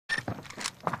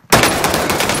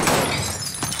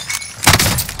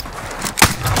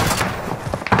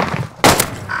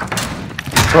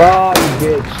Oh,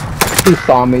 you bitch. You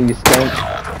saw me, you stink.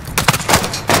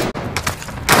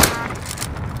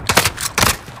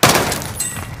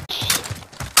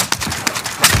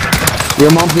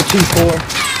 Your mom's a cheap whore.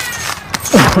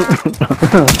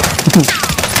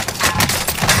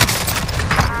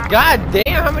 God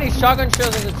damn, how many shotgun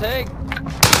shells does it take?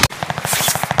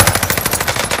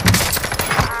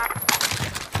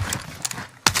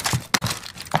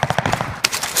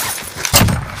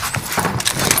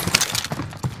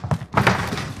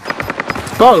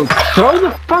 Bro, throw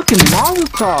the fucking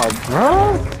Molotov,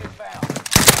 bro.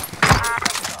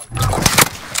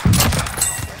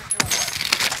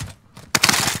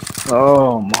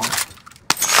 Oh my.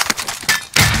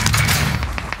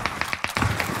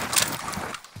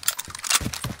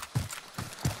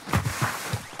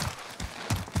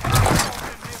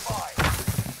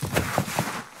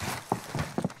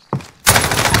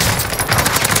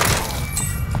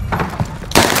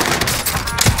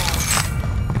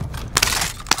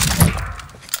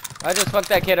 I just fucked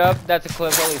that kid up. That's a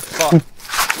clip. Holy fuck.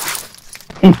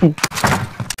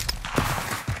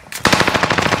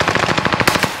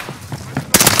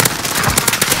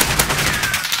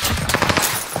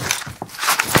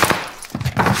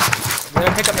 You're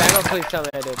gonna pick up ammo? Please tell me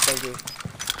I did. Thank you.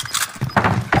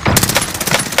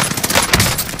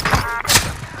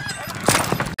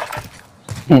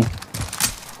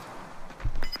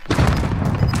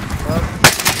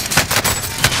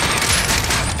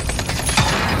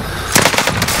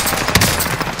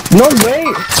 No way!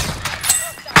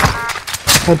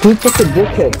 I do took a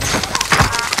dickhead.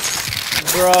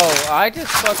 Bro, I just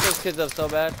fucked those kids up so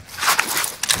bad.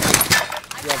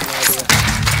 You have no idea.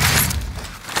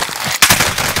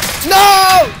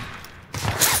 No!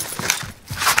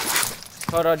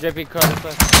 Hold on, JP, car this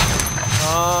way.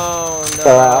 Oh no.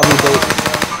 I'll be waiting.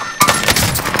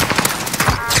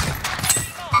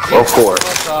 Of course.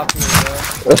 Fuck off me, bro.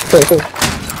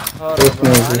 Hold on,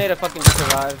 bro. I need to fucking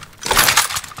survive.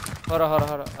 Hold on.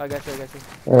 I got you.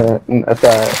 That's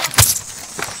alright.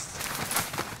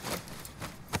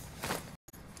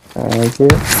 Thank you.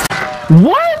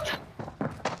 What?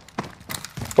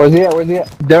 Where's he at?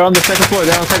 They're on the second floor.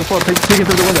 Peeking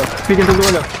through the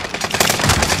window.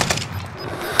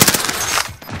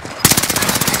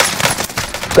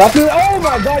 Got me. Oh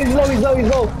my god, he's low.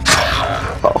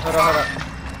 Oh. Hold on.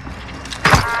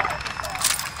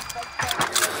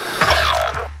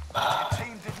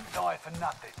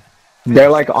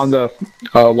 They're like on the,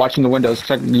 watching the windows.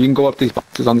 You can go up these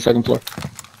boxes on the second floor.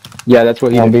 Yeah, that's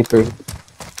what he did. B3.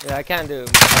 Yeah, I can't do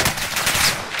it.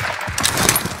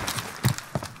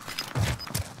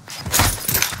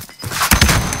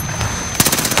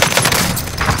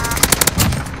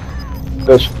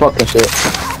 This fucking shit.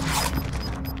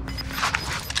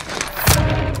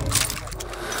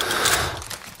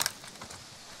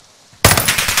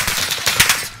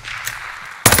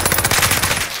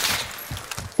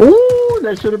 Ooh,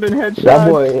 that should have been headshot. That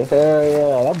boy, hell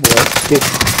yeah, that boy.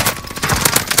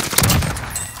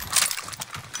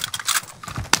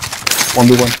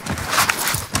 1v1.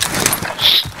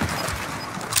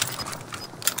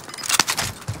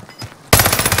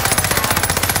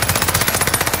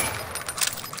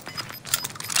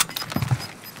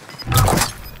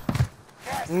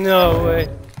 No way.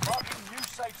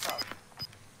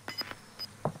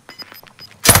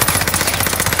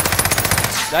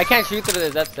 I can't shoot through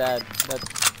this, that's sad. That's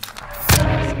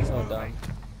so dumb.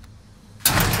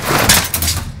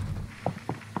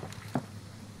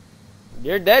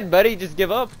 You're dead, buddy, just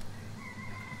give up.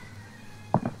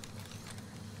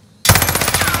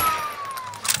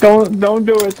 Don't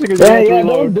do it. Yeah,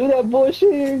 don't do that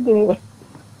bullshit.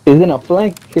 He's in a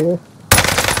flank here.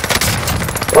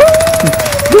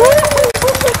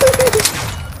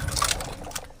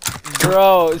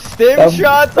 Bro, stim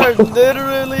shots are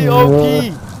literally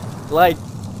OP. Like,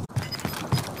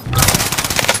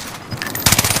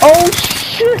 oh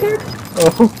shit!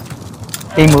 Oh.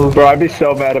 He moved. Bro, I'd be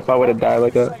so mad if I would have died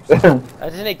like that. I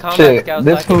just need combat scouts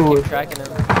so I can keep tracking him.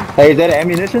 Hey, is that an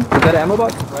ammunition? Is that an ammo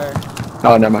box? Where?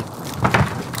 Oh, never mind.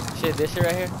 Shit, this shit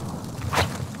right here?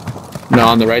 No,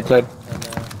 on the right side.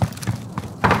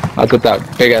 I thought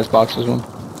that big ass box was one.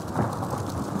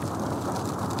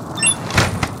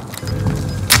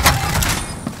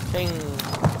 Ding.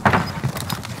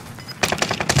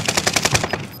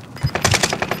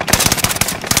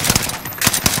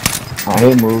 Oh,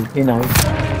 he moved. He knows.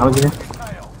 I was in.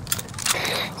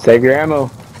 Save your ammo.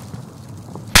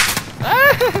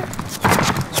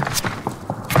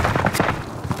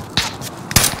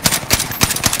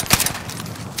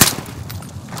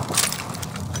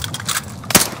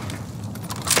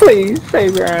 Please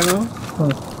save your ammo.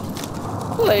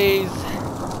 Please.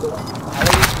 What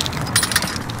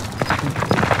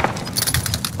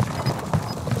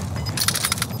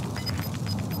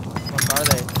are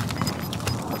they?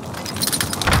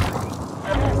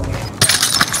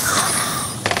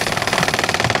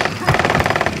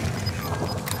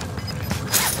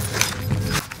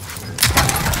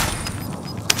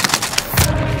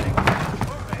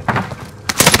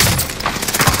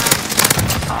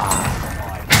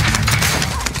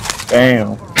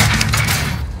 Damn.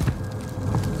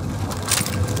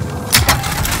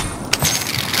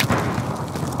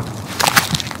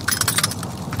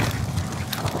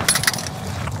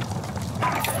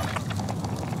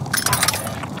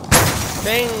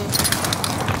 Bang!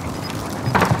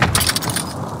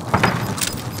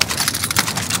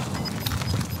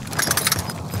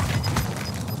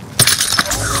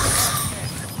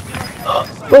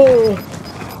 Oh.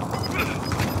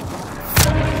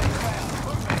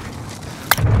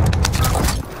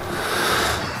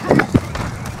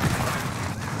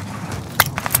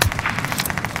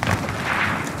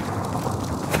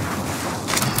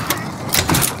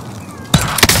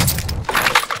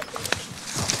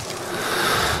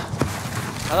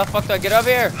 How the fuck do I get up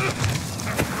here?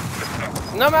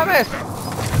 No mames!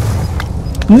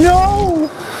 No!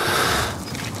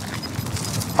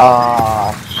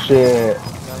 Ah, shit.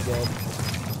 I'm good.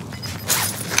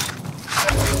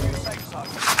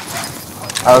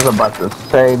 I was about to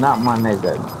say, not my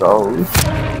nigga, go.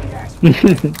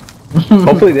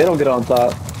 Hopefully they don't get on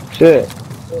top. Shit.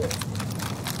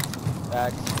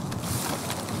 Back.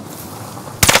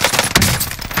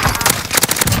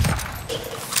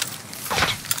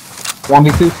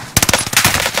 1v2.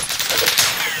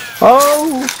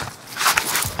 Oh!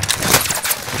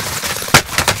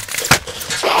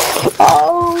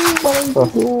 Oh my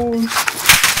god.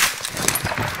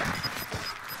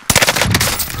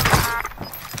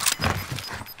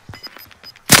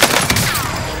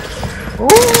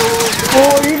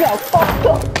 Oh, you got fucked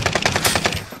up.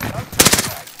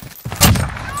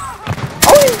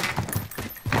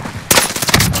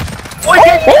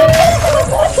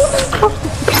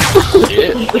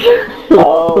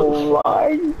 Oh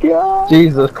my god.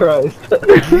 Jesus Christ.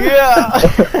 Yeah!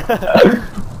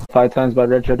 5 times by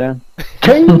Retro Dan.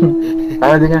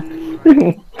 Alright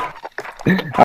again.